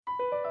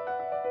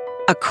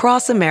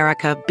Across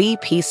America,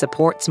 BP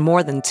supports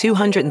more than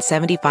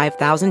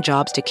 275,000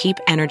 jobs to keep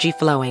energy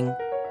flowing.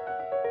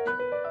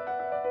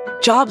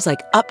 Jobs like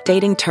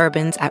updating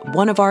turbines at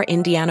one of our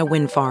Indiana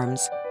wind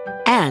farms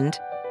and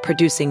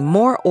producing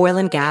more oil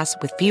and gas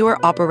with fewer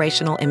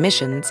operational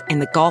emissions in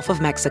the Gulf of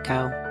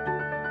Mexico.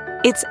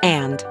 It's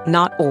and,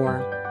 not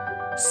or.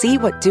 See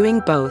what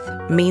doing both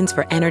means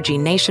for energy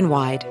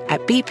nationwide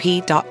at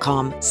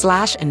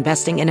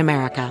bp.com/investing in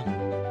America.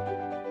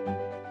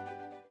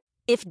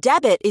 If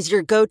debit is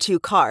your go-to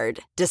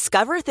card,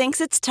 Discover thinks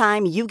it's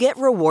time you get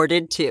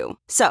rewarded too.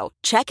 So,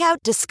 check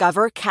out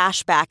Discover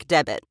Cashback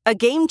Debit, a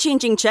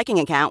game-changing checking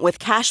account with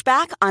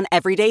cashback on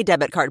everyday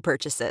debit card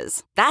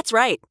purchases. That's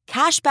right,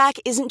 cashback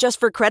isn't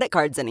just for credit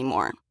cards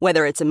anymore.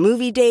 Whether it's a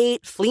movie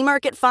date, flea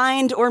market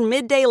find, or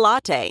midday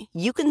latte,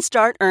 you can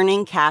start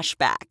earning cash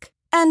back.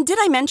 And did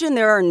I mention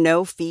there are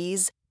no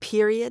fees,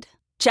 period?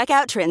 Check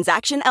out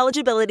transaction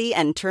eligibility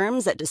and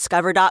terms at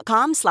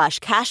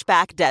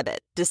discover.com/cashbackdebit.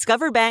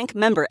 Discover Bank,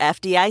 member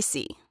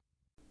FDIC.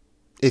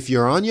 If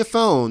you're on your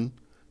phone,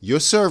 your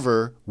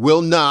server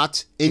will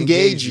not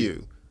engage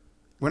you.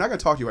 We're not going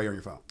to talk to you while you're on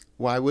your phone.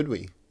 Why would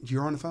we?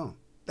 You're on the phone.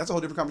 That's a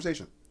whole different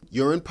conversation.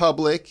 You're in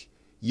public.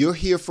 You're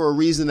here for a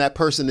reason that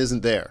person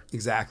isn't there.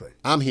 Exactly.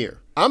 I'm here.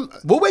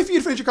 We'll wait for you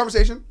to finish your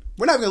conversation.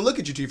 We're not going to look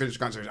at you till you finish your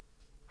conversation.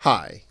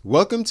 Hi,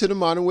 welcome to the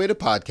Modern Waiter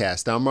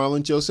Podcast. I'm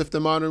Marlon Joseph, the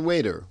Modern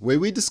Waiter, where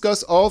we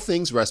discuss all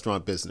things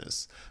restaurant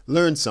business.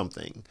 Learn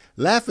something,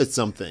 laugh at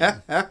something.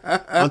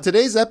 On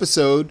today's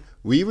episode,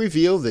 we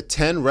reveal the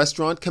 10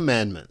 restaurant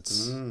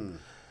commandments.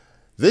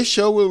 This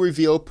show will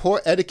reveal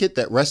poor etiquette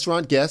that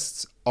restaurant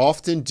guests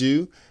often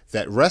do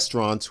that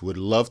restaurants would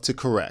love to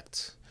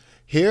correct.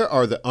 Here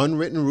are the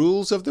unwritten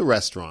rules of the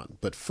restaurant,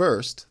 but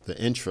first, the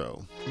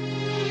intro.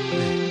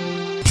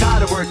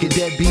 Tired of working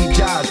deadbeat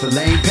jobs for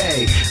lame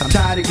pay. I'm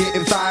tired of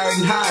getting fired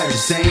and hired the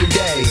same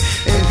day.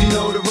 If you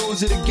know the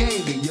rules of the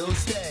game, then you'll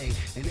stay.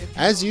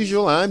 As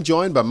usual, I'm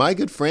joined by my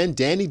good friend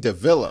Danny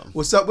Davila.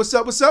 What's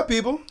up,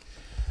 people?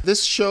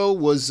 This show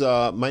was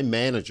my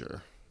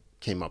manager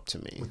came up to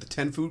me. With the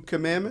 10 food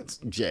commandments?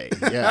 Jay,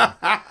 yeah.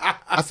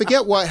 I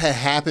forget what had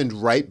happened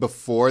right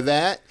before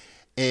that.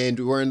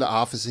 And we're in the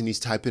office and he's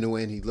typing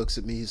away and he looks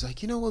at me. He's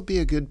like, what would be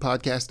a good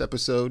podcast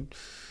episode?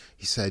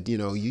 He said,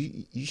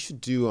 you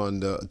should do on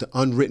the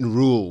unwritten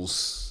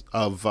rules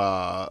of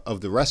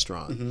the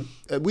restaurant.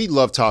 Mm-hmm. We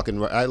love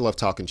talking. I love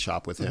talking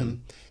shop with him.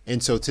 Mm-hmm.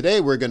 And so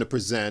today we're going to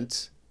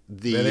present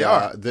the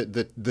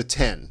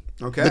 10.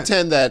 Okay. The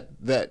 10 that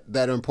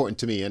are important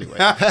to me anyway.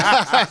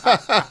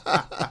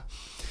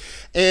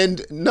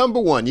 And number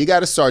one, you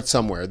got to start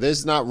somewhere. This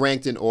is not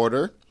ranked in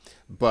order,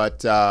 but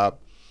don't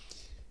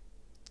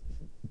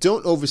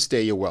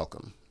overstay your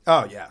welcome.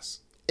 Oh,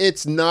 yes.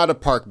 It's not a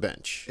park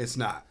bench. It's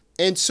not.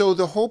 And so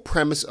the whole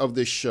premise of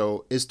this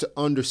show is to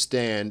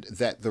understand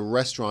that the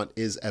restaurant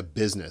is a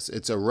business.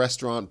 It's a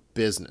restaurant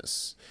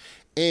business.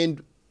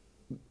 And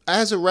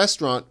as a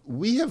restaurant,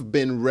 we have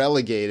been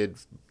relegated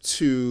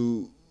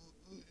from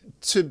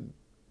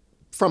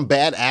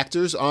bad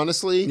actors,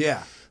 honestly.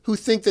 Yeah. Who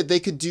think that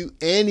they could do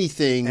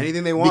anything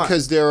they want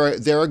because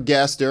they're a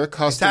guest, they're a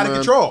customer. It's out of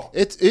control.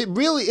 It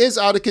really is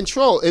out of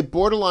control. It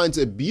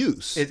borderlines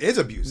abuse. It is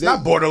abuse. It's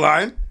not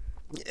borderline.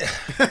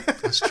 I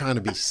was trying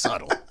to be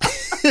subtle.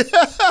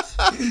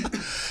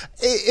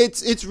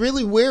 It's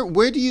really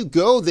where do you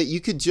go that you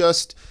could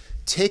just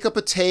take up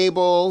a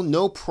table,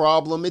 no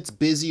problem. It's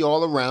busy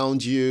all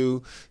around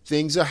you.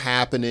 Things are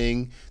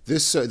happening.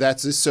 That's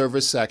the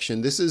service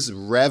section. This is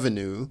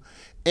revenue,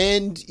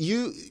 and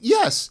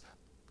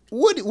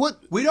What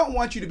we don't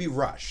want you to be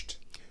rushed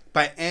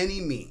by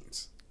any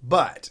means,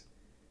 but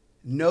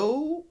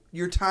know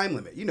your time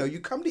limit. You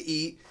come to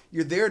eat.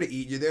 You're there to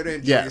eat. You're there to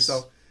enjoy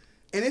yourself.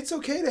 And it's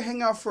okay to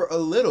hang out for a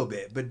little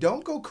bit, but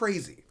don't go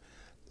crazy.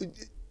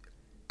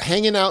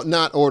 Hanging out,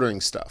 not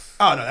ordering stuff.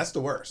 Oh, no, that's the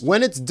worst.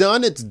 When it's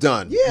done, it's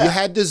done. Yeah. You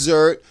had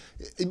dessert.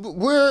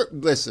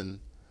 Listen,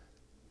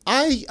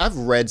 I've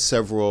read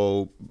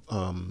several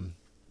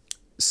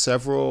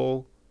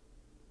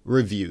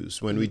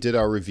reviews when we did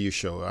our review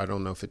show. I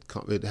don't know if it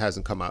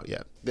hasn't come out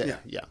yet.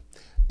 Yeah.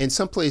 In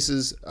some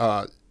places,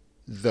 they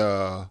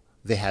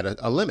had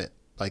a limit,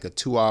 like a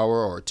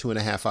 2-hour or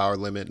 2.5-hour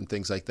limit and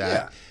things like that.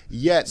 Yeah.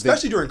 Yet,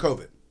 especially during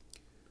COVID.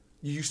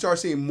 You start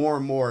seeing more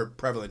and more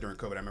prevalent during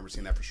COVID. I remember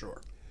seeing that for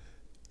sure.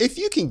 If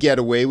you can get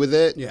away with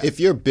it, if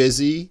you're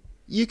busy,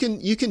 you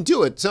can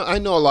do it. So I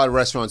know a lot of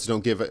restaurants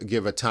don't give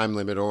a time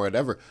limit or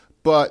whatever,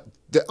 but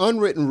the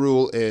unwritten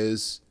rule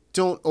is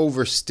don't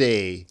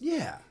overstay.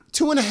 Yeah.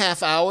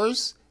 2.5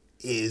 hours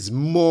is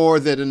more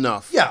than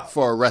enough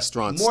for a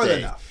restaurant stay. More than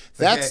enough.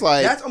 That's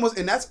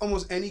that's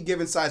almost any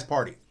given size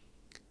party.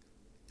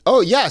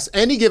 Oh, yes.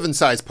 Any given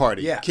size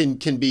party Yeah.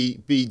 can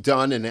be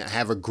done and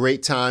have a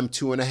great time,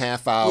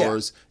 2.5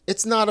 hours. Yeah.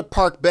 It's not a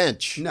park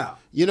bench. No.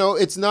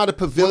 It's not a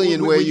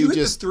pavilion where you hit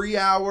just... the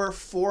 3-hour,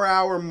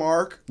 4-hour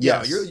mark,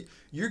 yes.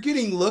 You're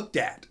getting looked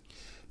at.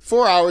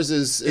 4 hours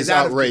is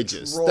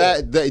outrageous.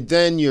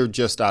 Then you're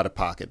just out of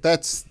pocket.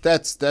 That's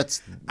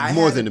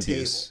more than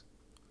abuse.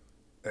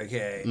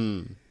 Okay.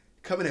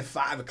 Coming at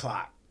 5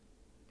 o'clock.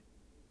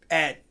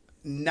 At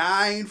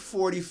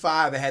 9:45,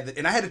 I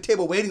had a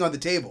table waiting on the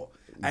table.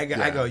 I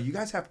go, you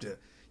guys have to,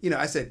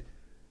 I said,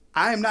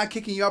 I am not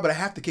kicking you out, but I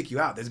have to kick you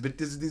out. These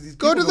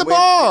go to the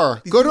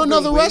bar. Go to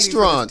another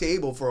restaurant. For this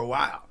table for a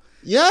while.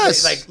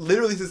 Yes. Like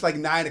literally since like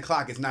 9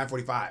 o'clock. It's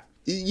 9:45.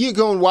 You're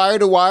going wire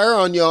to wire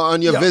on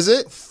your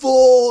visit?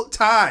 Full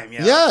time.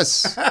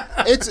 Yes.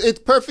 It's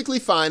perfectly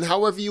fine.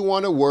 However you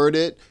want to word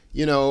it.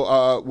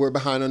 We're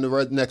behind on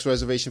the next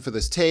reservation for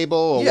this table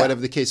or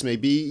whatever the case may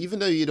be. Even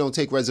though you don't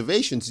take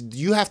reservations,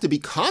 you have to be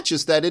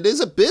conscious that it is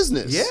a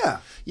business. Yeah.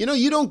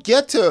 You don't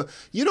get to,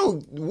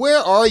 where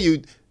are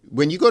you?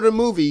 When you go to a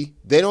movie,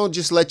 they don't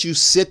just let you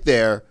sit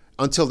there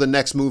until the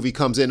next movie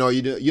comes in, or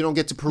you don't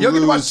get to peruse you don't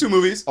get to watch 2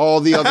 movies. all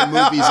the other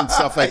movies and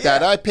stuff like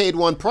that. I paid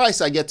one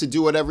price. I get to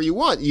do whatever you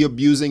want. You're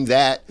abusing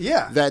that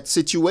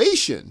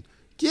situation.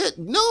 Get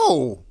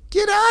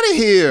out of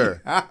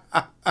here.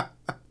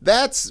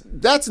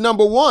 That's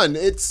number one.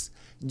 It's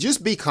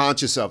just be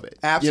conscious of it.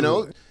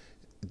 Absolutely.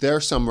 There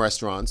are some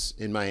restaurants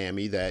in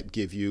Miami that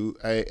give you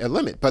a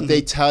limit, but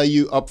they tell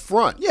you up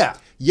front. Yeah.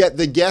 Yet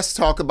the guests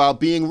talk about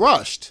being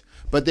rushed,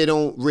 but they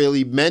don't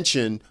really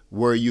mention,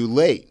 were you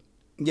late?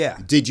 Yeah.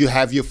 Did you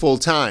have your full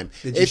time?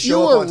 If you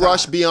show were up on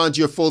rushed time? beyond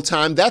your full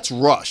time, that's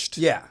rushed.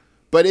 Yeah.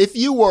 But if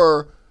you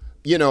were,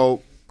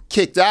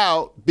 kicked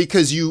out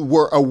because you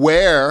were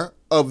aware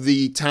of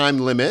the time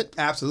limit,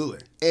 Absolutely.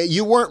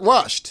 you weren't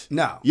rushed.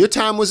 No. Your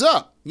time was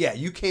up. Yeah,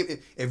 you came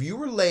if you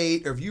were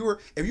late, or if you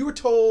were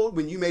told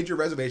when you made your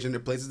reservation, there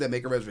are places that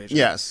make a reservation.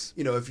 Yes.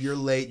 If you're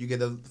late, you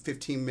get a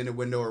 15-minute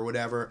window or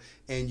whatever,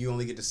 and you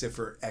only get to sit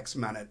for X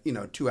amount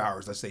of 2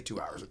 hours. Let's say 2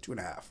 hours or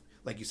 2.5,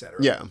 like you said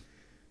earlier. Yeah.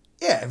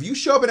 Yeah. If you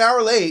show up an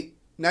hour late,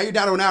 now you're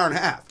down to an hour and a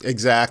half.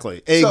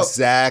 Exactly. So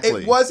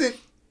exactly. it wasn't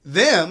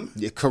them.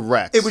 Yeah,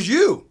 correct. It was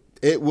you.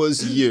 It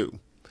was you.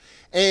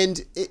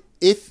 And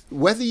if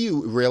whether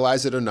you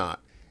realize it or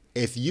not,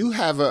 if you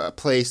have a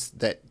place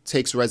that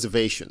takes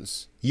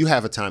reservations, you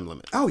have a time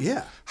limit. Oh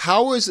yeah.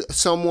 How's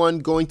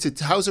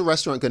a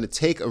restaurant going to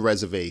take a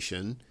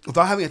reservation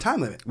Without having a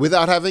time limit?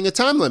 without having a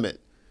time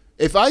limit?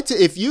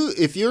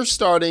 If you're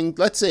starting,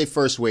 let's say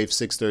first wave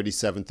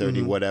 6:30,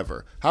 7:30,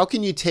 whatever, how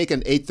can you take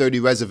an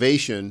 8:30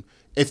 reservation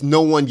if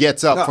no one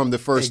gets up from the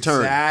first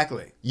turn?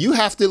 Exactly. You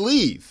have to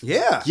leave.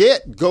 Yeah.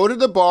 Go to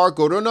the bar,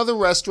 go to another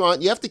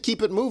restaurant. You have to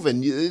keep it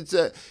moving.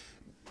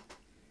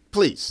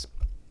 Please.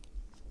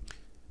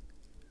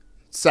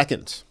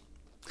 Second,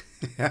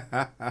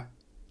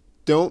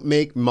 don't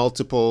make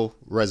multiple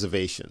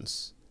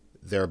reservations.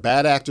 There are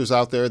bad actors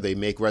out there. They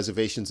make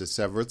reservations at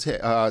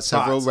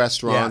several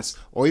restaurants,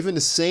 or even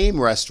the same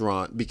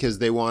restaurant because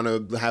they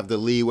want to have the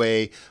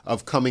leeway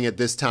of coming at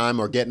this time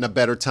or getting a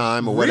better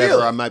time or whatever.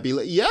 Really? I might be.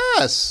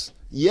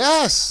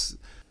 Yes,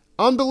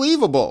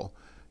 unbelievable.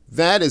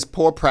 That is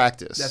poor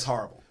practice. That's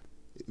horrible.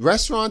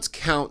 Restaurants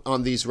count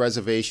on these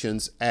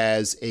reservations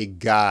as a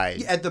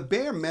guide. Yeah, at the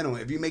bare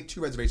minimum, if you make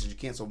 2 reservations, you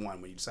cancel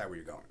 1 when you decide where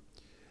you're going.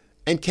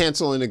 And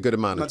cancel in a good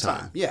amount of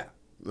time. Yeah.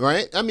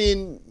 Right? I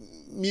mean,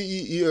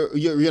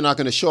 you're not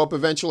going to show up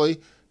eventually.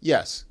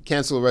 Yes,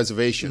 cancel a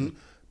reservation.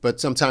 But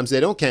sometimes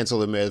they don't cancel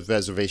the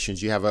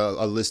reservations. You have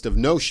a list of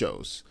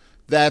no-shows.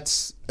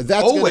 That's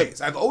always.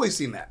 I've always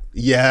seen that.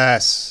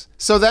 Yes.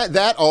 So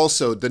that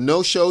also, the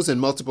no-shows and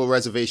multiple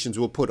reservations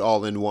will put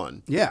all in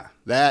one. Yeah.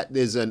 That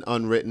is an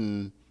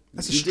unwritten...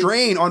 That's a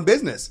strain on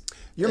business.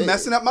 You're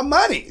messing up my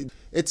money.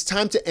 It's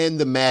time to end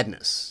the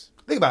madness.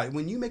 Think about it.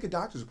 When you make a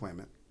doctor's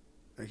appointment,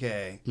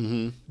 okay,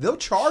 they'll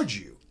charge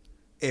you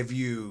if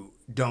you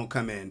don't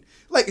come in.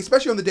 Like,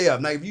 especially on the day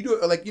of. Now, if you do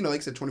it, like I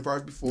said, 24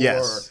 hours before,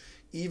 or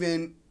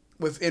even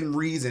within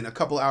reason, a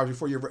couple hours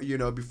before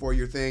before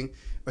your thing,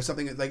 or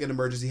something like an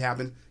emergency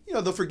happens,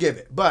 they'll forgive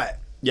it. But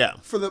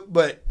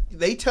but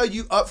they tell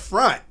you up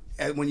front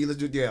when you do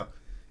the deal,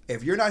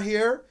 if you're not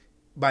here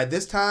by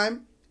this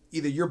time,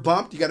 either you're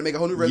bumped, you got to make a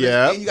whole new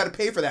reservation, and you got to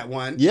pay for that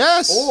one.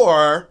 Yes.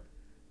 Or,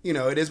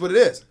 it is what it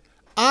is.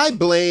 I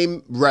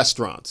blame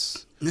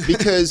restaurants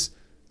because,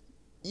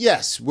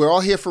 yes, we're all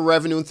here for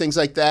revenue and things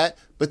like that,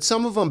 but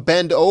some of them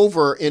bend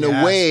over in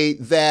a way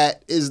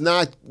that is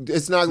not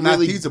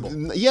really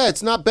feasible. Yeah,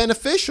 it's not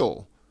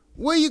beneficial.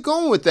 Where are you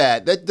going with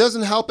that? That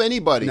doesn't help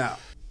anybody. No.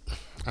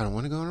 I don't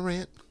want to go on a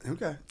rant.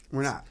 Okay,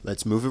 we're not.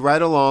 Let's move it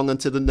right along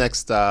onto the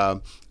next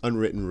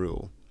unwritten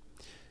rule.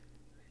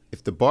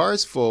 If the bar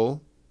is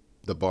full,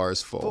 the bar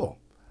is full.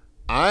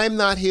 I'm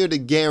not here to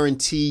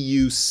guarantee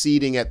you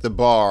seating at the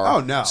bar. Oh,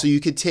 no. So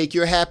you could take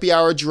your happy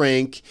hour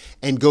drink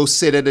and go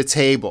sit at a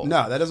table.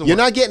 No, that doesn't work. You're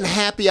not getting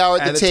happy hour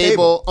at the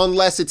table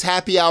unless it's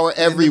happy hour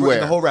everywhere.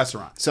 In the whole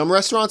restaurant. Some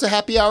restaurants are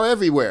happy hour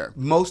everywhere.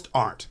 Most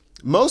aren't.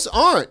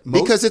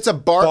 Because it's a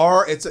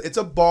bar. It's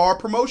a bar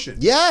promotion.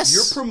 Yes.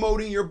 You're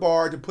promoting your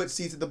bar to put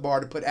seats at the bar,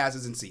 to put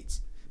asses in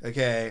seats.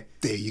 Okay?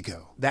 There you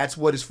go. That's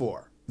what it's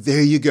for.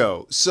 There you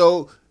go.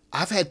 So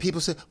I've had people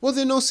say, well,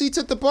 there are no seats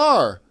at the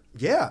bar.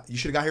 Yeah, you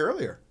should have got here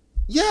earlier.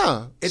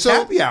 Yeah. It's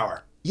happy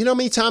hour. You know how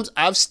many times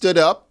I've stood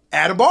up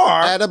at a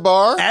bar. At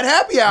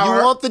happy hour.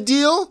 You want the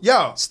deal?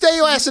 Yo. Stay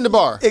your ass in the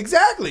bar.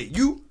 Exactly.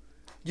 You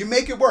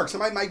make it work.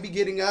 Somebody might be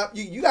getting up.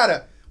 You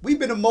gotta, We've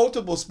been to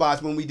multiple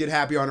spots when we did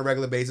happy hour on a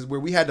regular basis where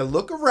we had to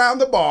look around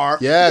the bar.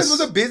 Yes. This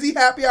was a busy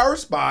happy hour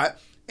spot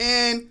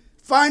and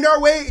find our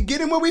way, get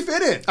in where we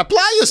fit in.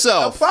 Apply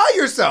yourself. Apply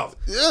yourself.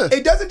 Yeah.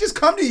 It doesn't just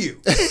come to you.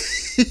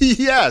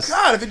 Yes.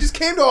 God, if it just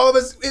came to all of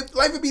us,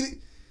 life would be...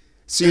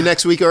 See you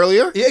next week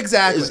earlier? Yeah,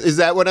 exactly. Is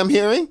that what I'm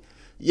hearing?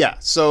 Yeah.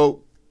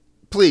 So,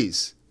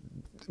 please.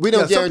 We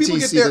don't guarantee some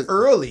people get there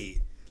early.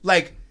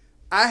 Like,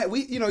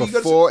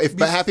 before, if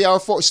happy hour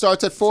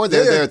starts at 4,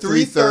 they're there at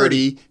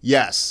 3:30.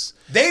 Yes.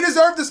 They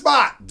deserve the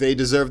spot. They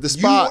deserve the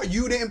spot.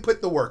 You didn't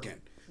put the work in.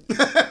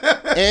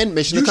 And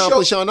mission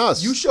accomplished on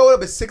us. You showed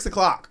up at 6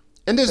 o'clock.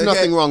 And there's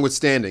nothing wrong with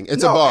standing.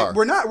 It's a bar.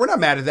 We're not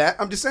mad at that.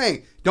 I'm just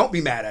saying, don't be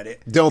mad at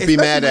it. Don't be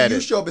mad at it.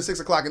 You show up at 6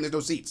 o'clock and there's no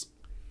seats.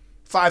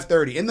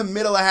 5:30 in the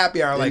middle of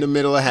happy hour. In the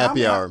middle of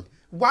happy hour.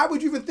 Why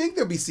would you even think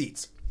there'd be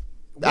seats?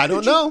 I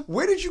don't know.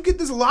 Where did you get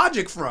this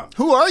logic from?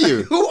 Who are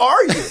you? Who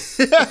are you?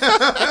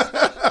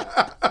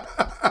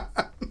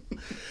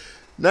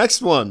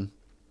 Next one.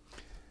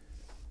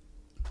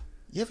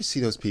 You ever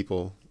see those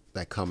people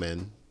that come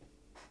in?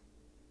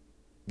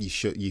 You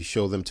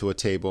show them to a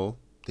table.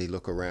 They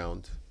look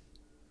around.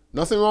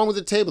 Nothing wrong with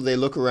the table. They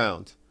look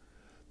around.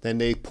 Then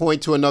they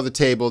point to another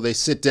table. They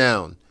sit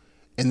down.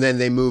 And then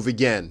they move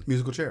again.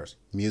 Musical chairs.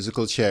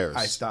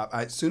 I stop.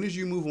 As soon as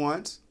you move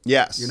once,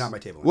 yes, you're not my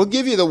table. We'll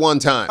give you the one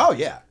time. Oh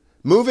yeah.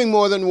 Moving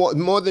more than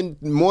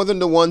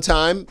the one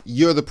time,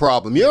 you're the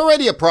problem. You're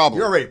already a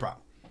problem.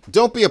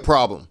 Don't be a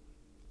problem.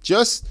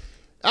 Just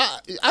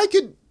I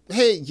could.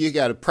 Hey, you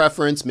got a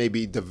preference?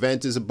 Maybe the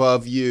vent is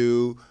above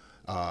you.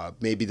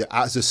 Maybe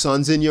the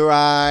sun's in your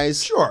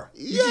eyes. Sure.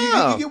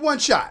 Yeah. You get one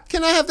shot.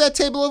 Can I have that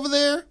table over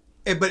there?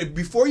 But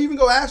before you even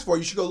go ask for it,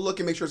 you should go look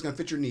and make sure it's going to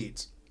fit your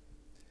needs.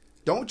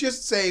 Don't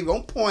just say,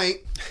 don't point.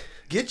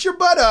 Get your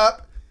butt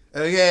up,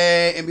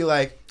 okay, and be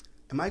like,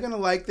 am I going to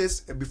like this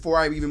before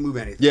I even move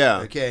anything?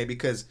 Yeah. Okay,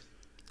 because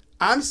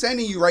I'm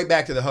sending you right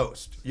back to the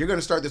host. You're going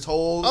to start this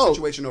whole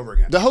situation over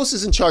again. The host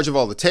is in charge of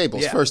all the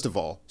tables, first of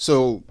all.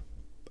 So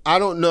I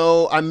don't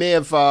know. I may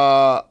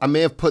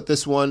have put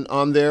this one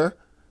on there,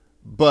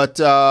 but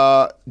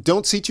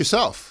don't seat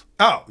yourself.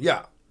 Oh,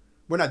 yeah.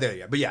 We're not there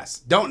yet, but yes,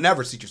 don't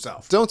never seat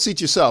yourself. Don't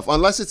seat yourself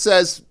unless it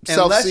says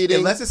self-seating.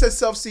 Unless it says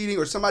self-seating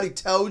or somebody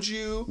tells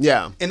you.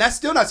 Yeah. And that's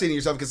still not seating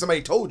yourself because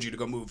somebody told you to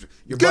go move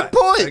your butt. Good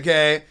point.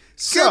 Okay.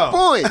 Good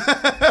point.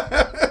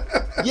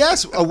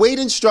 Yes, await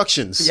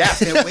instructions.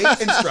 Yes, and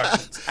wait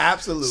instructions.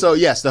 Absolutely. So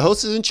yes, the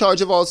host is in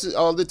charge of all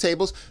the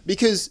tables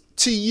because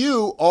to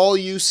you, all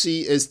you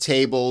see is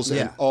tables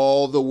and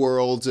all the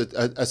world's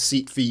a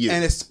seat for you.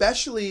 And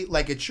especially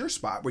like at your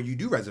spot where you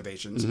do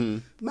reservations,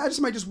 imagine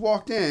somebody just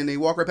walked in, they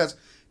walk right past,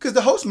 because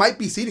the host might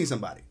be seating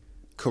somebody.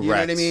 Correct. You know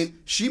what I mean?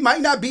 She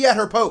might not be at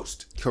her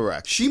post.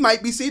 Correct. She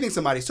might be seating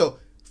somebody. So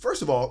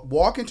first of all,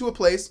 walk into a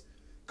place,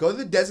 go to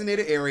the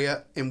designated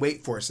area and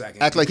wait for a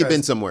second. Act like you've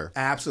been somewhere.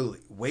 Absolutely.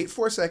 Wait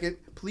for a second.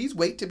 Please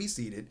wait to be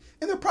seated.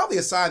 And there'll probably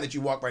a sign that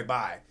you walk right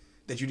by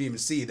that you didn't even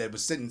see that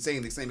was sitting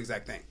saying the same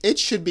exact thing. It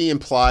should be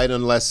implied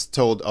unless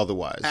told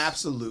otherwise.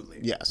 Absolutely.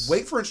 Yes.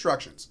 Wait for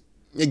instructions.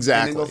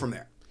 Exactly. And then go from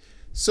there.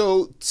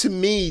 So to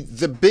me,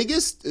 the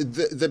biggest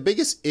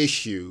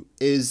issue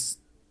is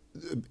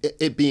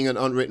it being an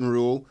unwritten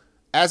rule.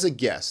 As a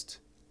guest,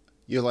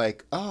 you're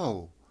like,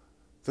 oh,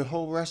 the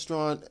whole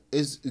restaurant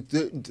is,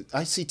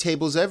 I see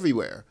tables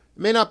everywhere.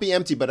 It may not be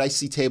empty, but I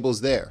see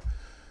tables there.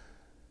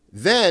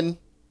 Then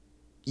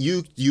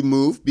you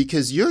move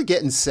because you're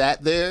getting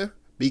sat there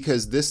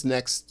because this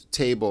next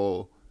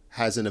table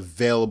has an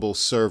available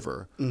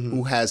server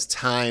who has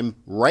time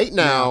right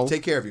now.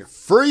 Take care of you.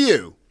 For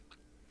you.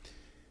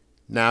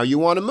 Now you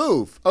want to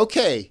move.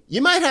 Okay,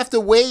 you might have to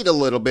wait a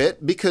little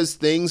bit because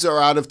things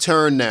are out of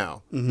turn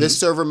now. This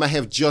server might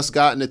have just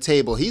gotten a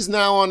table. He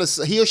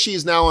or she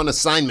is now on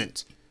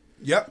assignment.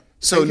 Yep.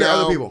 So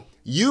now other people.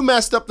 You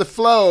messed up the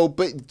flow,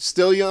 but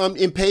still you're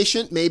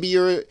impatient. Maybe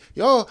I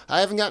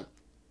haven't got.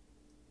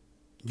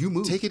 You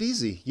moved. Take it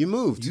easy. You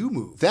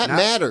moved. That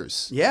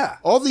matters. Yeah.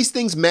 All these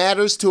things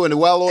matters to a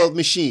well-oiled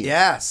machine.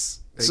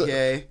 Yes.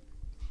 Okay.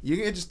 You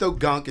can just throw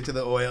gunk into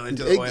the oil,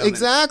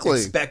 exactly. And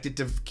expect it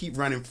to keep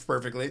running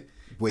perfectly.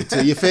 Wait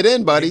till you fit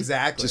in, buddy.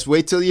 Exactly. Just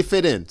wait till you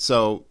fit in.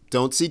 So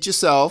don't seat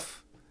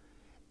yourself.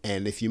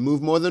 And if you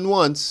move more than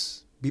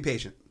once, be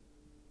patient.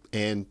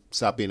 And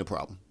stop being a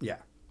problem. Yeah.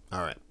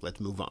 All right, let's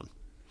move on.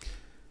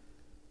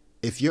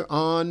 If you're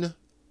on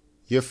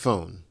your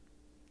phone,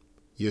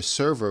 your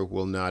server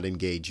will not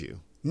engage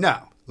you.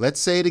 No. Let's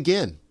say it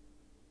again.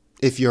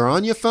 If you're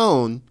on your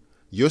phone,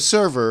 your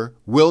server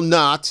will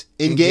not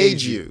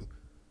engage you.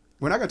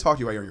 We're not going to talk to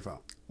you while you're on your phone.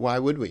 Why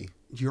would we?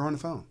 You're on the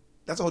phone.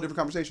 That's a whole different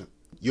conversation.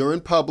 You're in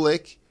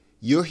public.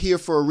 You're here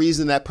for a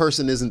reason that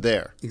person isn't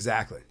there.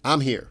 Exactly. I'm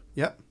here.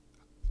 Yep.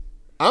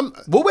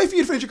 We'll wait for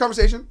you to finish your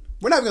conversation.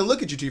 We're not going to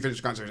look at you till you finish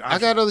your conversation. I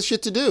got other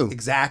shit to do.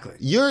 Exactly.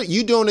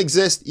 You don't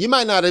exist. You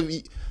might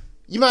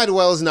as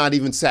well as not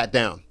even sat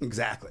down.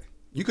 Exactly.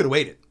 You could have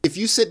waited. If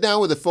you sit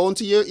down with a phone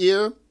to your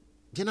ear,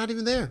 you're not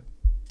even there.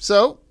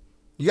 So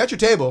You got your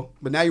table,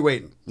 but now you're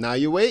waiting. Now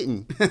you're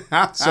waiting.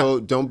 So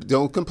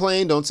don't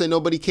complain. Don't say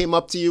nobody came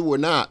up to you. We're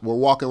not. We're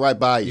walking right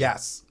by you.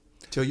 Yes.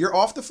 Till you're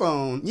off the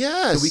phone.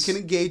 Yes. So we can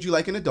engage you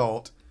like an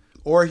adult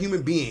or a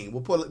human being.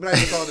 We're not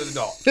even call it an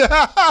adult.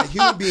 A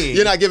human being.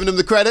 You're not giving them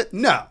the credit?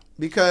 No,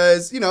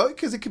 because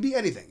it could be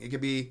anything. It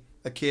could be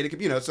a kid. It could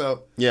be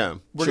so. Yeah.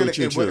 We're gonna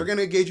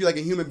engage you like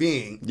a human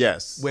being.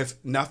 Yes. With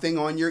nothing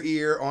on your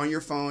ear, on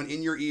your phone,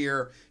 in your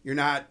ear. You're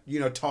not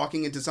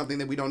talking into something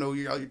that we don't know who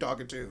you're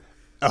talking to.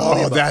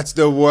 Oh, that's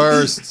the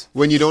worst.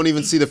 When you don't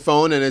even see the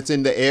phone and it's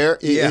in the air,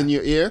 in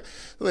your ear.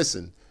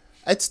 Listen,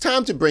 it's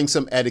time to bring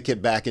some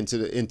etiquette back into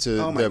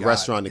the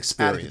restaurant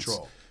experience. Out of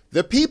control.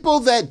 The people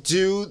that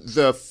do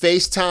the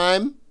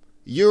FaceTime,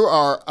 you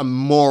are a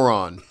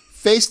moron.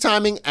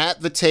 FaceTiming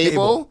at the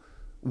table.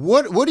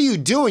 What are you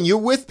doing? You're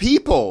with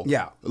people.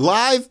 Yeah.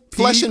 Live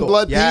flesh and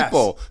blood yes.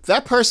 people.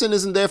 That person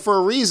isn't there for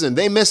a reason.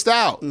 They missed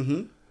out.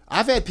 Mm-hmm.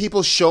 I've had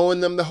people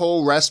showing them the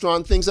whole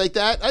restaurant, things like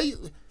that. Are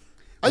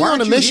you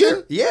on a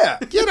mission? Here? Yeah.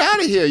 Get out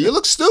of here. You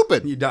look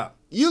stupid. You dumb.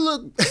 You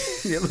look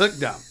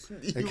dumb.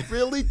 You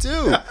really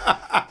do.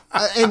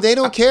 And they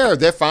don't care.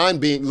 They're fine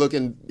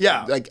looking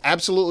like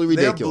absolutely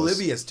ridiculous. They're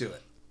oblivious to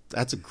it.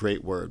 That's a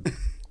great word.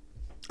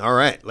 All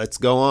right, let's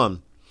go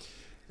on.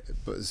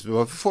 But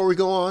before we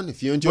go on,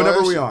 if you enjoy whenever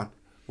are we on?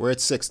 We're at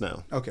 6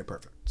 now. Okay,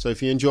 perfect. So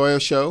if you enjoy our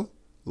show,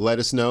 let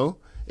us know.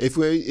 If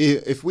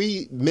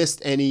we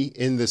missed any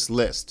in this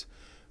list,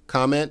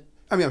 comment.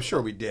 I mean, I'm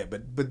sure we did,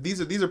 but these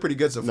are pretty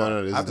good so far.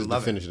 No, this is the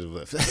definitive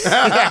list.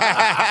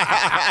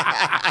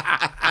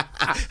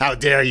 How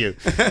dare you?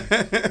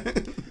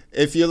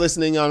 If you're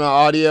listening on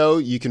our audio,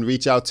 you can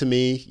reach out to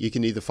me. You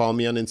can either follow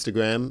me on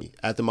Instagram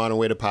at The Modern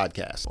Waiter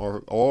Podcast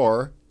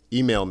or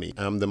email me.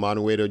 I'm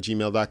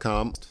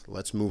themodernwaiter@gmail.com.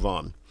 Let's move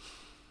on.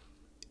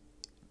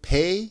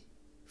 Pay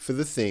for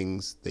the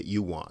things that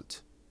you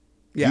want.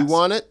 Yes. You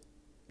want it?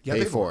 Yeah,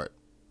 pay for it.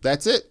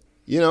 That's it.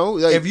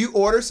 Like, if you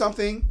order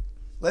something,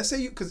 let's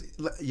say because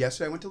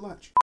yesterday I went to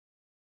lunch.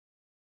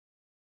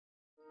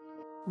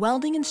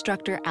 Welding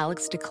instructor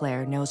Alex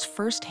DeClaire knows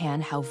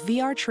firsthand how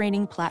VR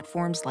training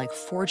platforms like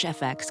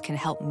ForgeFX can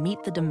help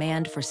meet the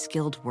demand for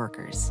skilled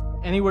workers.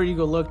 Anywhere you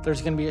go look,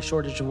 there's going to be a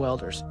shortage of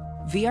welders.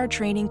 VR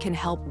training can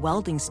help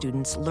welding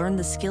students learn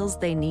the skills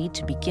they need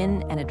to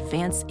begin and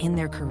advance in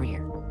their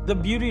career. The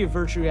beauty of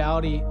virtual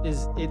reality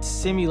is it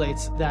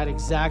simulates that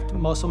exact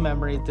muscle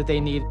memory that they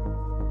need.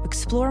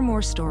 Explore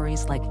more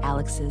stories like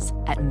Alex's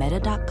at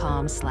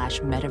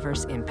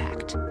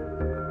meta.com/metaverseimpact.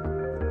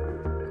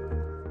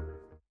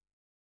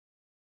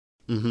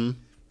 Mm-hmm.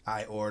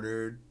 I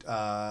ordered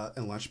a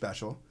lunch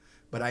special,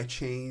 but I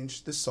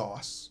changed the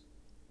sauce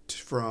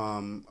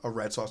from a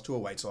red sauce to a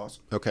white sauce.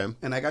 Okay.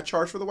 And I got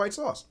charged for the white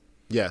sauce.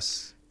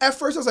 Yes. At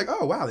first, I was like,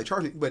 "Oh wow, they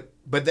charged me,"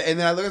 and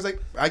then I looked, I was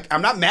like,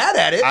 "I'm not mad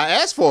at it. I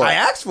asked for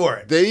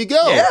it. There you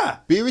go. Yeah.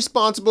 Be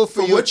responsible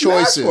for your what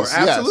choices. You asked for.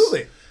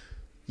 Absolutely. Yes.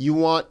 You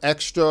want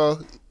extra,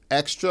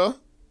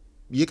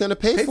 you're going to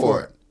pay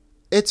for it.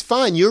 It's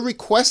fine. You're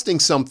requesting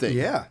something.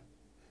 Yeah.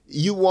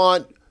 You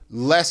want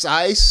less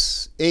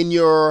ice in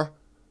your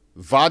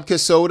vodka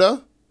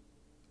soda?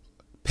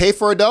 Pay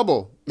for a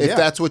double if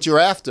that's what you're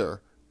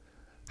after.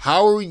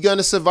 How are we going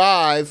to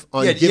survive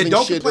on giving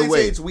don't shit complain,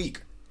 away? say it's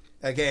weak.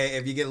 Okay,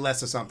 if you get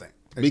less of something.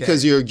 Okay?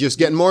 Because you're just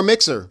getting more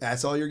mixer.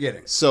 That's all you're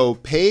getting. So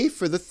pay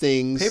for the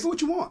things. Pay for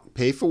what you want.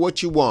 Pay for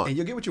what you want. And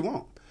you'll get what you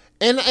want.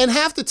 And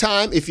half the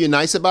time, if you're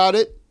nice about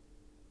it,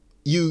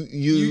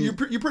 you're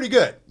pretty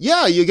good.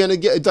 Yeah, you're gonna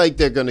get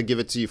they're gonna give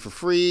it to you for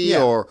free,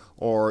 or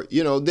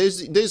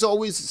there's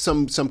always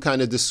some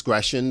kind of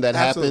discretion that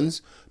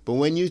happens. But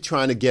when you're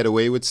trying to get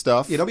away with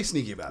stuff, don't be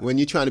sneaky about it. When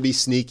you're trying to be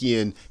sneaky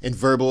and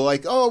verbal,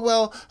 like, oh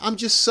well, I'm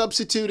just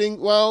substituting.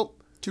 Well,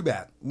 too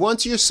bad.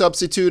 Once you're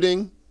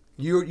substituting,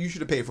 you should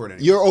have paid for it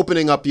anyway. You're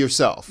opening up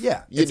yourself.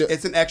 Yeah,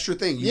 it's an extra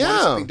thing. You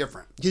want something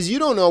different because you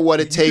don't know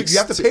what it takes. You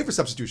have to pay for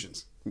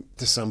substitutions.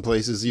 To some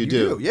places you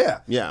do.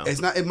 Yeah. Yeah.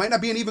 It might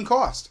not be an even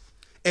cost.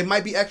 It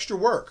might be extra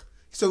work.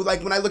 So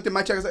like when I looked at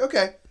my check, I was like,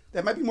 okay,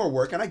 that might be more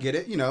work, and I get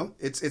it.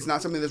 It's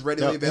not something that's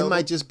readily available. It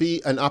might just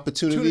be an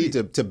opportunity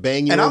to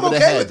bang you and over I'm the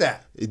okay head. with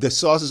that. The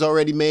sauce is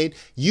already made.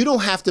 You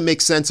don't have to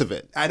make sense of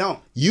it. I don't.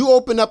 You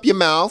open up your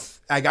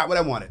mouth. I got what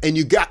I wanted. And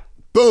you got,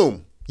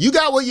 boom. You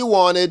got what you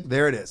wanted.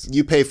 There it is.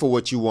 You pay for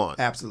what you want.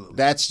 Absolutely.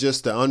 That's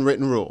just the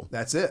unwritten rule.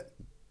 That's it.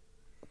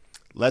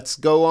 Let's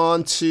go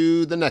on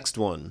to the next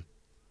one.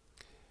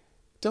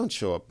 Don't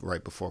show up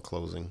right before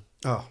closing.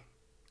 Oh,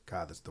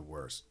 God, that's the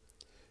worst.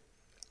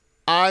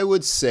 I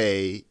would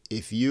say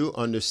if you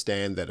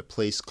understand that a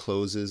place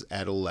closes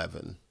at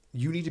 11.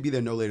 You need to be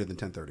there no later than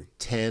 10:30.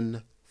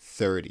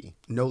 10:30.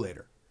 No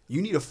later. You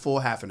need a full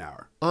half an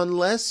hour.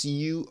 Unless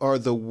you are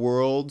the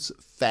world's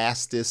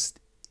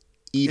fastest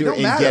eater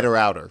and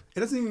getter-outer.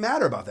 It doesn't even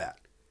matter about that.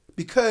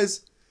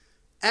 Because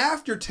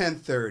after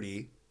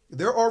 10:30,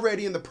 they're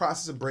already in the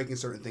process of breaking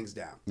certain things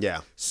down.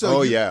 Yeah.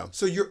 So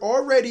you're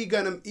already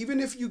going to,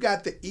 even if you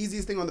got the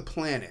easiest thing on the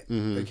planet,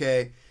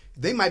 okay,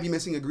 they might be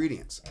missing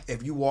ingredients.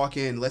 If you walk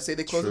in, let's say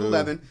they close at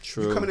 11,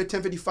 you come in at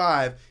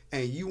 10:55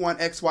 and you want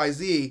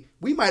XYZ,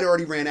 we might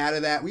already ran out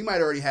of that. We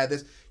might already had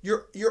this.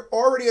 You're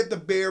already at the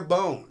bare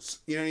bones.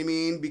 You know what I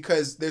mean?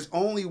 Because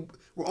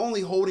we're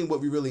only holding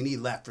what we really need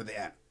left for the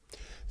end.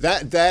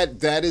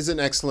 That is an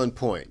excellent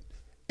point.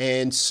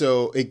 And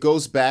so it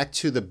goes back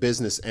to the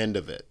business end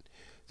of it.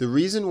 The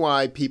reason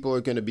why people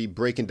are going to be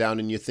breaking down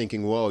and you're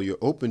thinking, well, you're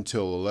open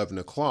till 11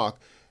 o'clock,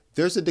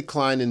 there's a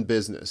decline in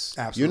business.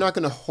 Absolutely. You're not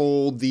going to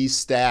hold these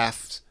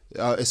staff,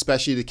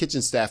 especially the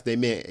kitchen staff, they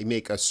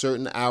make a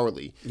certain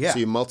hourly. Yeah. So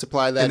you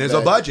multiply that. And there's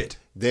a budget.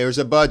 There's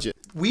a budget.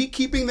 We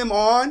keeping them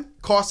on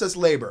costs us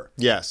labor.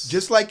 Yes.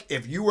 Just like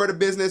if you were at a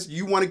business,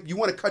 you want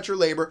to cut your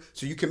labor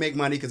so you can make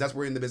money because that's what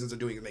we're in the business of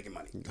doing is making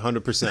money.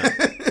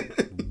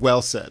 100%.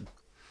 Well said.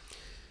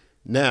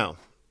 Now,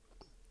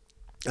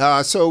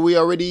 so we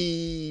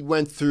already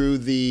went through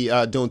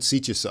the don't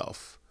seat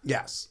yourself.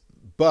 Yes.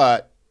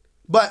 But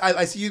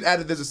I see you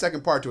added there's a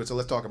second part to it, so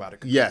let's talk about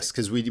it. Yes,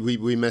 because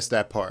we missed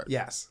that part.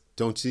 Yes.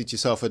 Don't seat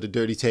yourself at a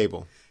dirty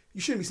table. You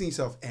shouldn't be seeing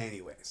yourself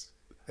anyways.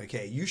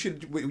 Okay, you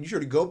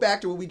should go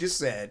back to what we just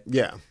said.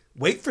 Yeah.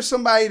 Wait for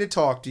somebody to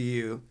talk to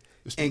you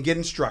and get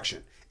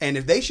instruction. And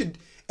if they should,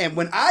 and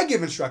when I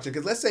give instruction,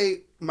 because let's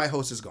say my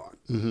host is gone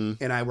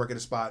and I work at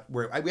a spot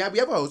where we have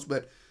a host,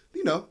 but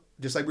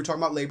just like we were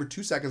talking about labor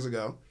 2 seconds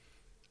ago,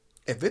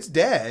 if it's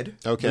dead,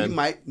 we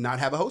might not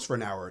have a host for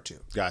an hour or two.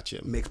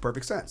 Gotcha. Makes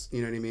perfect sense.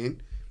 You know what I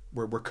mean?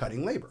 We're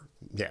cutting labor.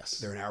 Yes.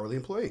 They're an hourly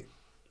employee.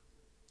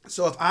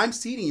 So if I'm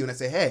seating you and I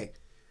say, hey,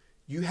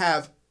 you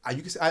have,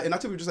 you can, and I'll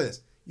tell you just like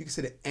this, you can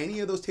sit at any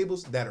of those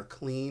tables that are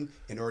clean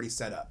and already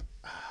set up.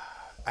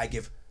 I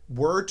give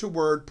word to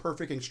word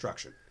perfect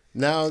instruction.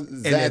 Now,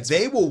 and then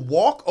they will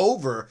walk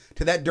over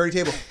to that dirty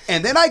table,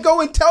 and then I go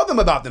and tell them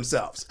about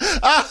themselves.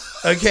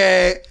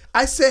 Okay,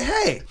 I say,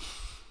 hey,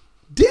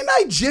 didn't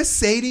I just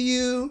say to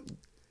you,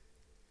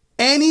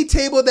 any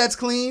table that's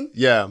clean?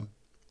 Yeah.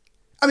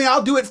 I mean,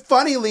 I'll do it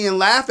funnily and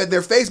laugh at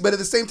their face, but at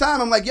the same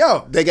time, I'm like,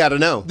 yo, they got to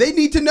know. They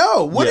need to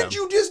know. What did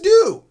you just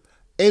do?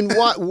 And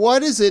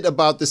what is it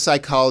about the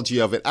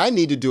psychology of it? I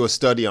need to do a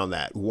study on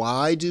that.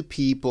 Why do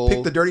people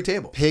pick the dirty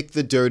table? Pick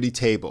the dirty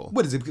table.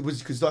 What is it?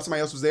 Because you thought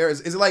somebody else was there?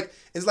 Is it like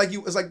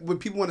when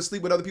people want to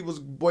sleep with other people's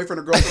boyfriend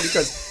or girlfriend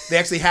because they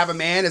actually have a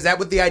man? Is that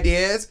what the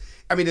idea is?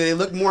 I mean, do they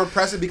look more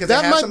impressive because they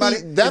have somebody?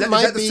 Is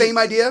that the same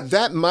idea?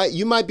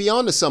 You might be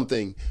onto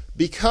something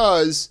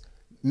because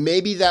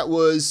maybe that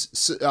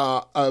was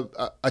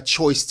a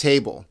choice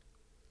table,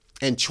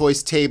 and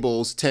choice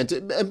tables tend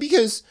to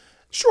because.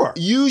 Sure.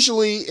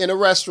 Usually in a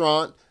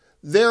restaurant,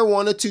 there are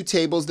one or two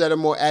tables that are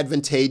more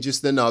advantageous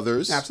than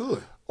others.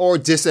 Absolutely. Or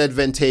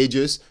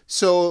disadvantageous.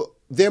 So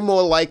they're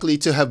more likely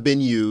to have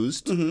been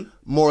used,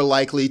 more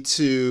likely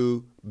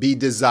to be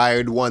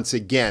desired once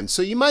again.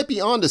 So you might be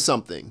onto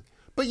something,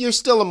 but you're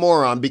still a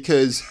moron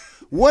because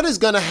what is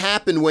going to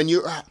happen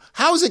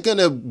how is it going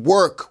to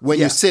work when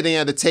you're sitting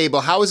at a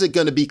table? How is it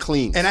going to be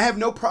clean? And I have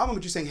no problem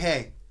with you saying,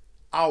 hey,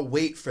 I'll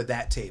wait for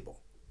that table.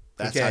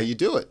 That's how you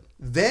do it.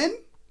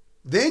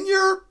 Then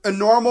you're a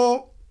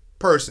normal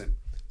person.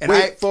 And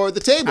wait for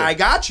the table. I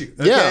got you.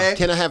 Okay? Yeah.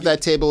 Can I have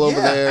that table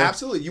over there? Yeah,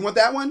 absolutely. You want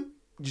that one?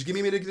 Just give me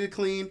a minute to get it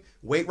clean.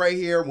 Wait right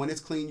here. When it's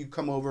clean, you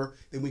come over.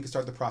 Then we can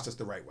start the process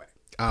the right way.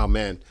 Oh,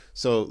 man.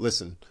 So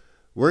listen,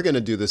 we're going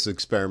to do this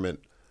experiment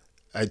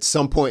at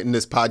some point in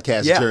this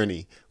podcast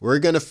journey. We're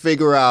going to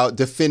figure out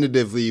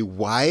definitively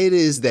why it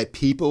is that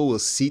people will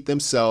seat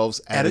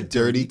themselves at a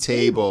dirty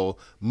table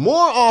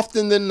more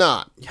often than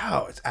not.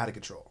 Yo, it's out of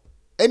control.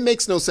 It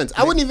makes no sense.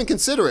 I wouldn't even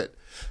consider it.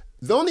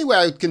 The only way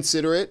I would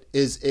consider it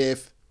is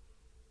if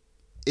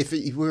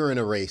we were in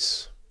a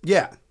race.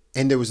 Yeah.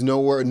 And there was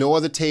no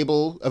other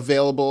table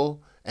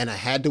available, and I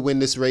had to win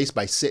this race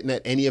by sitting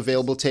at any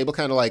available table,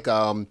 kind of like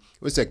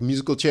what's that,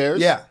 musical chairs?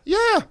 Yeah.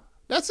 Yeah.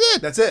 That's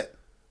it. That's it.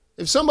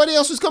 If somebody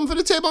else was coming for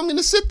the table, I'm going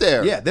to sit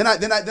there. Yeah. Then I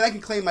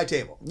can claim my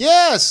table.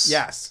 Yes.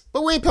 Yes.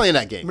 But we ain't playing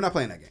that game. We're not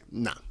playing that game.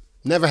 No.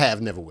 Never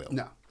have. Never will.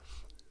 No.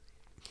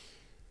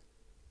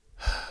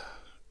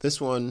 This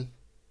one.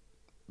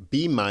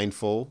 Be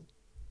mindful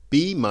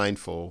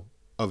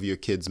of your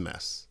kid's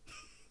mess.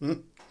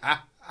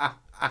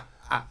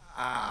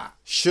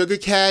 Sugar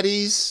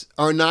caddies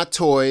are not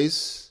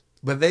toys.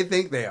 But they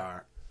think they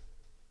are.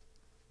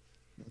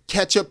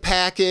 Ketchup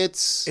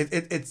packets.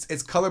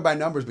 It's colored by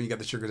numbers when you got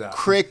the sugars out.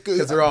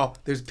 Because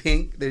there's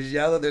pink, there's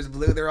yellow, there's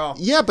blue, they're all.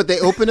 Yeah, but they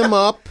open them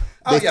up.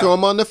 They throw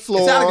them on the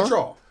floor. It's out of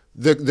control.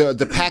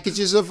 The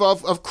packages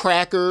of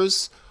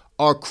crackers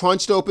are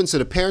crunched open, so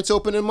the parents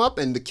open them up,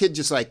 and the kid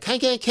just like,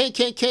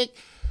 can't.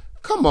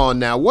 Come on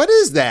now, what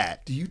is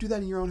that? Do you do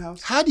that in your own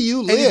house? How do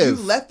you live? And if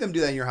you let them do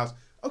that in your house,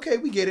 okay,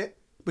 we get it.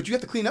 But you have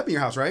to clean up in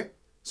your house, right?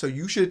 So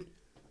you should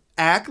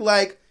act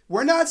like,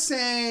 we're not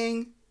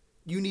saying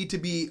you need to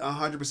be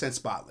 100%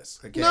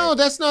 spotless. Okay? No,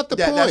 that's not the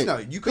point.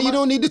 You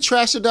don't need to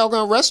trash a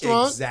doggone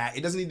restaurant. Exactly.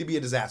 It doesn't need to be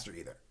a disaster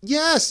either.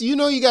 Yes,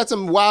 you got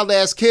some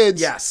wild-ass kids.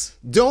 Yes.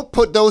 Don't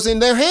put those in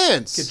their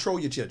hands. Control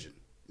your children.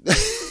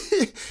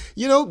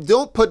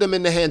 Don't put them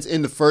in the hands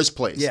in the first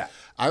place. Yeah.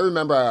 I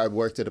remember I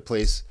worked at a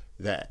place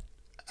that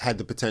had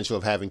the potential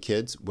of having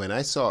kids, when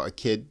I saw a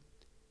kid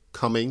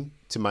coming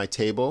to my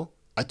table,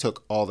 I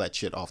took all that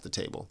shit off the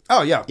table.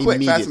 Oh, yeah.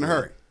 Quick, fast, in a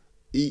hurry.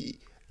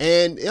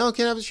 And,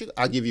 can I have a shit?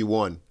 I'll give you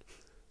one.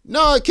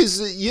 No,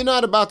 because you're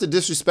not about to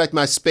disrespect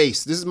my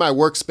space. This is my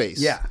workspace.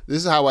 Yeah.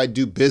 This is how I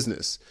do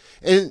business.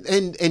 And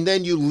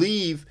then you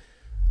leave.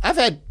 I've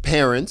had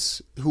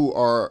parents who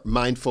are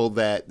mindful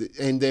that,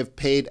 and they've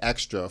paid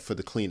extra for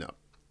the cleanup.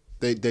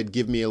 They'd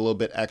give me a little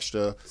bit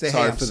extra. Say,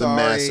 sorry hey, for the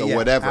mess or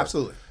whatever.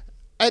 Absolutely.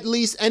 At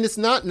least, and it's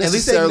not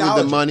necessarily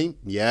the money. It.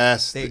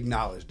 Yes. They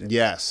acknowledged it.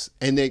 Yes.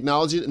 And they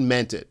acknowledge it and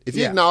meant it. If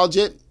you Yeah. acknowledge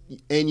it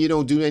and you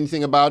don't do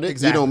anything about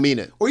it, you don't mean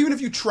it. Or even if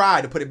you try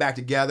to put it back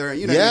together,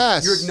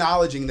 Yes. you're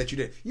acknowledging that you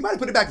did. You might have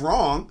put it back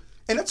wrong,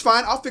 and that's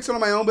fine. I'll fix it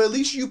on my own, but at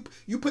least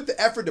you put the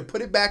effort to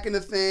put it back in the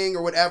thing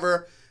or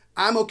whatever.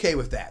 I'm okay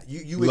with that.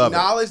 You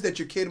acknowledge that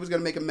your kid was going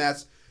to make a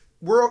mess.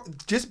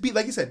 Just be,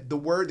 like you said,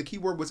 the key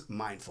word was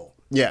mindful.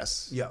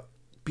 Yes. Yeah.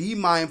 Be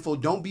mindful.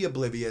 Don't be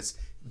oblivious.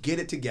 Get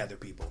it together,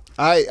 people.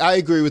 I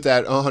agree with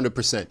that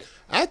 100%.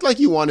 Act like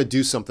you want to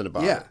do something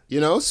about it.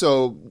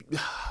 So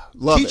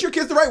love Teach it. your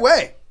kids the right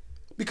way.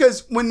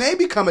 Because when they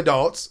become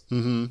adults,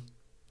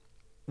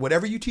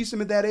 whatever you teach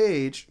them at that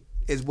age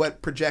is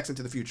what projects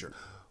into the future.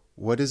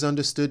 What is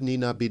understood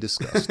need not be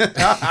discussed.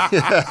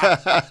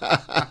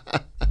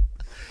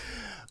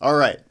 All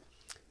right.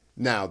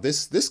 Now,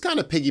 this kind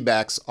of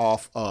piggybacks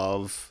off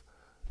of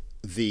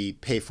the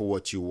pay for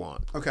what you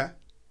want. Okay.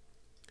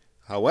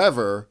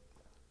 However,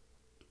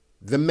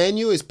 the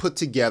menu is put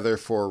together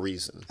for a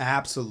reason.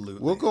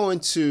 Absolutely.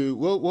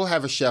 We'll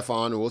have a chef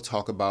on and we'll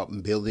talk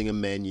about building a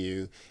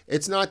menu.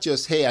 It's not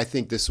just, hey, I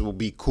think this will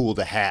be cool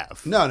to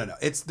have. No.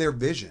 It's their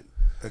vision.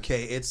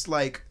 Okay. It's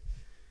like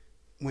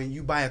when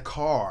you buy a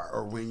car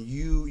or when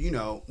you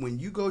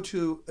go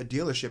to a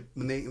dealership,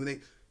 when they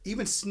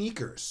even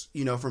sneakers,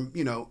 from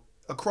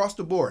across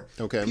the board.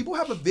 Okay. People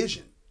have a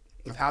vision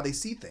of how they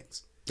see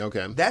things.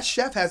 Okay. That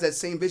chef has that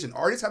same vision.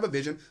 Artists have a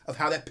vision of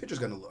how that picture's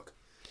going to look.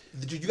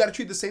 You got to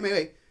treat it the same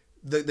way.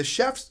 The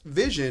chef's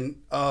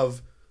vision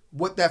of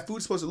what that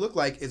food's supposed to look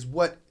like is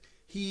what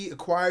he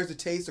acquires the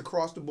taste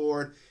across the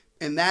board,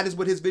 and that is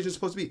what his vision is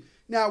supposed to be.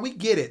 Now, we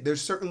get it.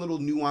 There's certain little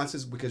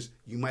nuances because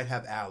you might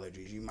have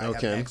allergies. You might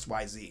have X,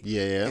 Y, Z.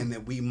 Yeah. And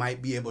then we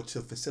might be able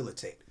to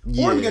facilitate.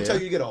 Or I'm going to tell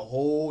you to get a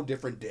whole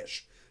different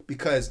dish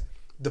because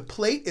the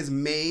plate is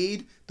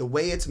made the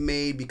way it's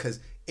made because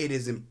it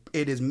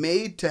is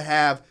made to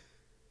have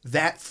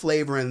that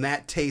flavor and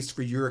that taste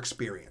for your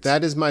experience.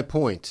 That is my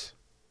point.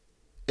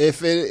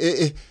 If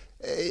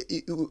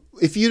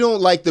you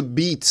don't like the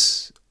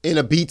beets in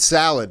a beet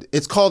salad,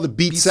 it's called a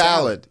beet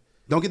salad.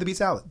 Don't get the beet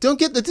salad.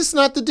 This is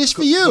not the dish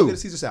for you. Go get a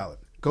Caesar salad.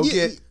 Go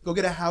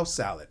get a house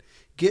salad.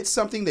 Get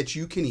something that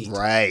you can eat.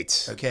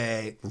 Right.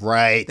 Okay.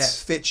 Right. That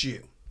fits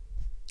you.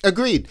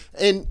 Agreed.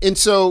 And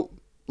so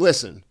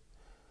listen,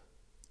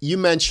 you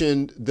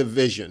mentioned the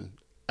vision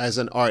as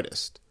an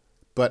artist,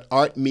 but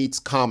art meets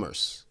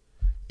commerce.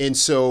 And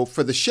so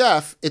for the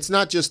chef, it's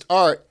not just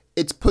art,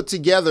 it's put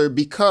together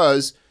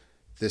because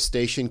this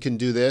station can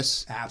do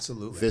this.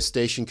 Absolutely. This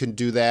station can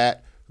do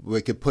that.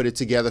 We could put it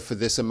together for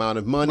this amount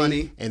of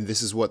money, and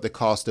this is what the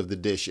cost of the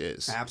dish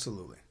is.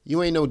 Absolutely.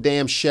 You ain't no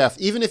damn chef.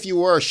 Even if you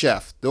were a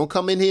chef, don't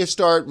come in here and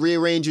start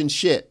rearranging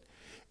shit.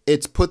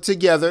 It's put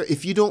together.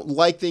 If you don't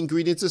like the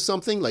ingredients of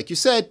something, like you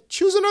said,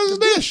 choose another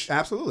dish.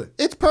 Absolutely.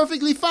 It's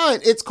perfectly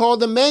fine. It's called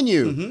the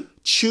menu.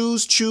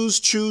 Choose.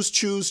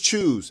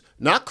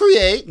 Not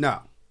create. No.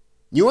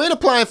 You ain't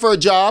applying for a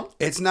job.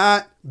 It's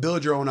not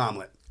build your own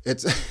omelet.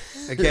 It's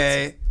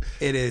okay.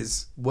 It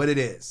is what it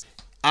is.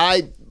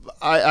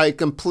 I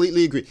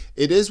completely agree.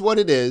 It is what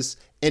it is.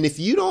 And if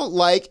you don't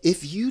like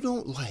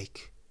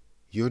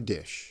your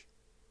dish,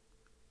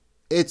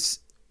 it's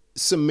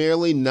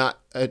summarily not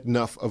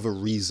enough of a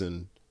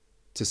reason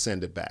to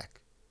send it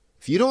back.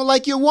 If you don't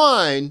like your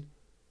wine,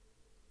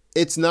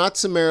 it's not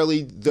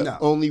summarily the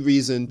only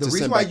reason to send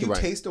back your wine. The reason why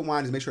you taste the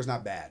wine is make sure it's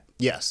not bad.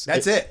 Yes.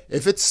 That's it.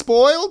 If it's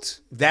spoiled,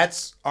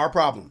 that's our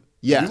problem.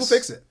 Yes. We will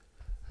fix it.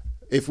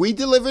 If we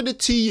delivered it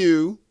to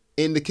you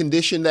in the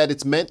condition that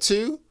it's meant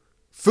to,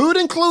 food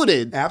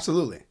included,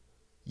 absolutely,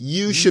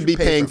 you should be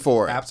paying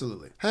for it.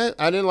 Absolutely. Hey,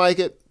 I didn't like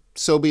it.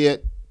 So be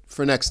it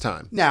for next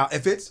time. Now,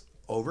 if it's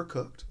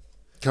overcooked,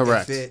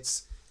 correct.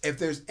 If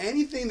there's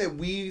anything that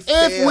we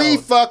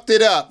fucked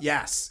it up,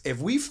 yes. If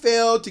we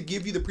failed to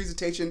give you the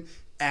presentation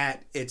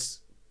at its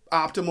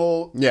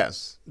optimal,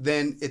 yes,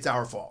 then it's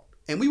our fault,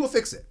 and we will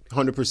fix it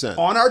 100%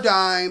 on our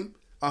dime,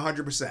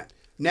 100%.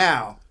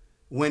 Now,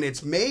 when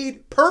it's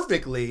made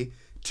perfectly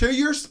to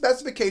your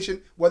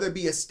specification, whether it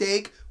be a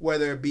steak,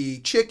 whether it be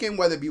chicken,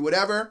 whether it be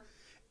whatever,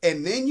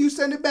 and then you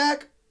send it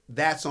back,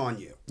 that's on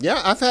you.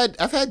 Yeah, I've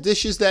had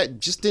dishes that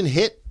just didn't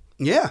hit.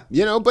 Yeah.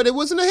 But it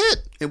wasn't a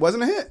hit. It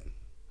wasn't a hit.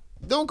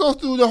 Don't go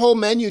through the whole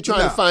menu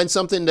trying to find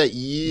something that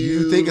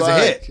you think is a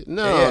hit.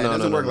 No, it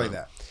doesn't work like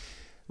that.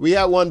 We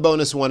got one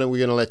bonus one, and we're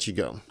going to let you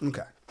go.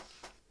 Okay.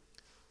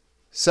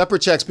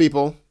 Separate checks,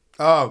 people.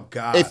 Oh,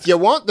 God. If you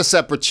want the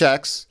separate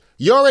checks,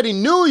 you already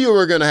knew you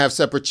were going to have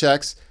separate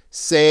checks.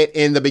 Say it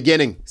in the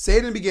beginning. Say it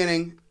in the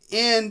beginning.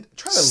 And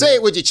try to say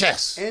it with your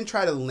chest. And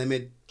try to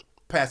limit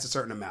past a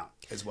certain amount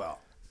as well.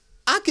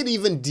 I could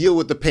even deal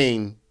with the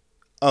pain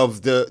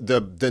of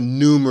the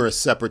numerous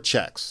separate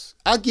checks.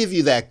 I'll give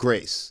you that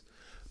grace.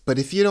 But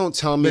if you don't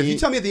tell me... But if you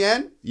tell me at the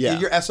end,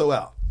 you're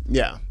SOL.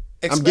 Yeah.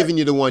 I'm giving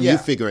you the one, you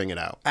figuring it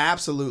out.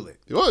 Absolutely.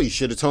 Well, you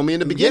should have told me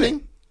in the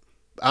beginning.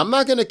 I'm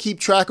not going to keep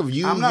track of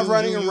you. I'm not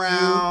running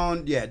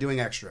around, doing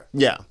extra.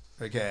 Yeah.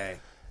 Okay.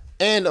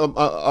 And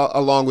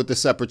along with the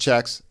separate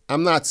checks,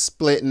 I'm not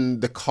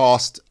splitting the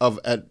cost of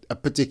a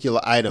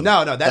particular item.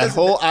 No, that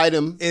whole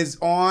item is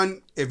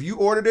on. If you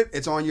ordered it,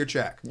 it's on your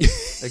check.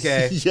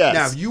 Okay. Yes.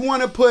 Now, if you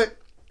want to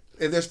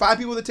if there's 5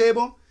 people at the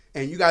table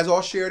and you guys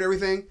all shared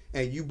everything,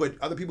 but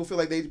other people feel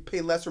like they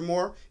pay less or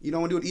more, you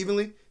don't want to do it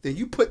evenly, then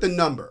you put the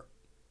number.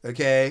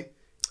 Okay.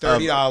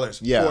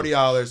 $30,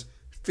 $40,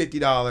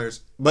 $50.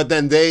 But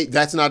then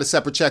that's not a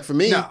separate check for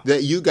me. No.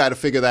 That you got to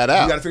figure that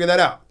out. You got to figure that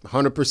out.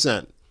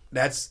 100%.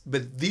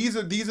 But these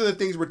are the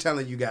things we're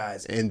telling you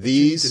guys. And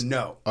these you need to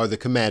know. Are the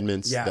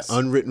commandments, the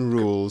unwritten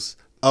rules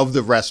of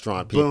the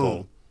restaurant people.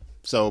 Boom.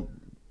 So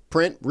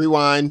print,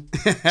 rewind,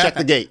 check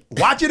the gate.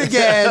 Watch it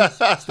again.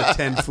 It's the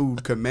 10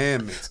 food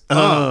commandments.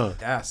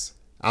 Yes.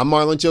 I'm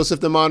Marlon Joseph,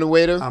 the Modern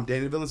Waiter. I'm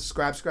Danny Villain.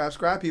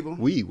 Subscribe, people.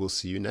 We will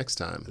see you next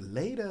time.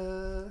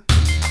 Later.